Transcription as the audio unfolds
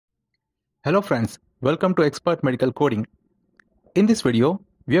Hello friends, welcome to Expert Medical Coding. In this video,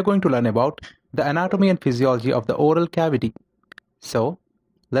 we are going to learn about the anatomy and physiology of the oral cavity. So,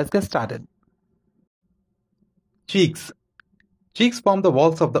 let's get started. Cheeks. Cheeks form the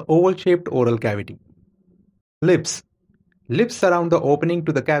walls of the oval-shaped oral cavity. Lips. Lips surround the opening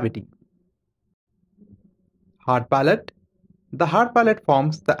to the cavity. Hard palate. The hard palate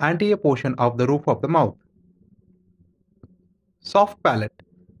forms the anterior portion of the roof of the mouth. Soft palate.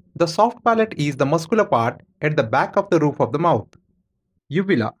 The soft palate is the muscular part at the back of the roof of the mouth.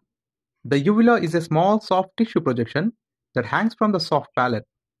 Uvula. The uvula is a small soft tissue projection that hangs from the soft palate.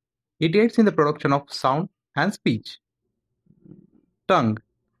 It aids in the production of sound and speech. Tongue.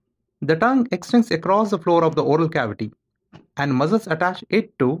 The tongue extends across the floor of the oral cavity and muscles attach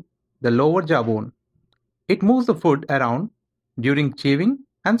it to the lower jawbone. It moves the food around during chewing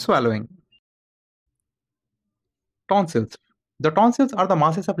and swallowing. Tonsils. The tonsils are the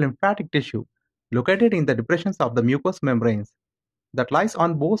masses of lymphatic tissue located in the depressions of the mucous membranes that lies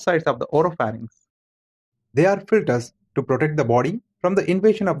on both sides of the oropharynx. They are filters to protect the body from the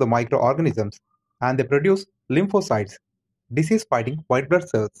invasion of the microorganisms, and they produce lymphocytes, disease-fighting white blood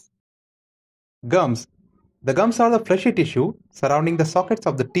cells. Gums. The gums are the fleshy tissue surrounding the sockets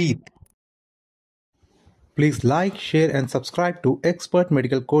of the teeth. Please like, share and subscribe to Expert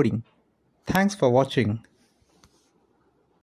Medical Coding. Thanks for watching.